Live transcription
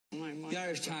The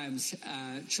Irish Times,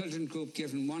 children group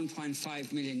given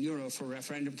 €1.5 million for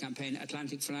referendum campaign.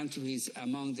 Atlantic Philanthropies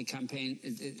among the campaign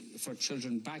for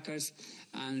children backers,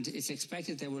 and it's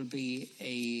expected there will be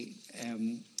a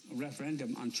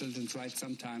referendum on children's rights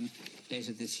sometime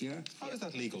later this year. How is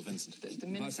that legal, Vincent?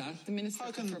 What's that? The Minister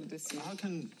confirmed this year. How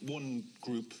can one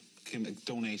group can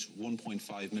donate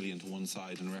 1.5 million to one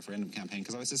side in a referendum campaign?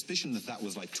 Because I have a suspicion that that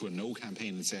was like to a no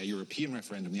campaign, and say a European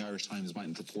referendum, the Irish Times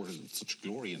mightn't report it with such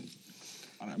glory. And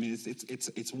I mean,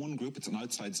 it's one group. It's an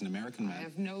outside, it's an American man. I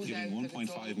have no doubt that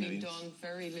it's all been done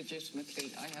very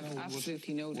legitimately. I have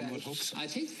absolutely no doubt. So. I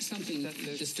think there's something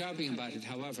disturbing about it,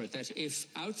 however, that if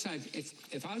outside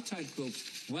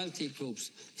groups, wealthy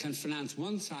groups, can finance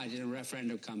one side in a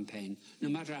referendum campaign, no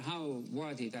matter how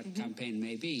worthy that campaign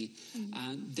may be,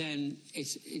 then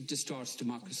it distorts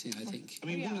democracy, I think. I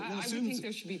mean, I would think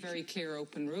there should be very clear,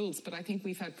 open rules, but I think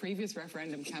we've had previous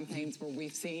referendum campaigns where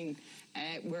we've seen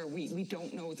where we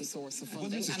don't know the source of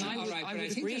funding. And I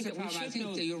would agree that we should. I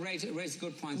think that you raise a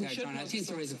good point there, John. I think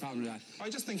there is a problem with that. I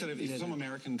just think that if some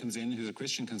American comes in who's a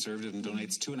Christian conservative and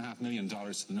donates $2.5 million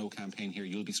to the no campaign here,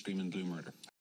 you'll be screaming blue murder.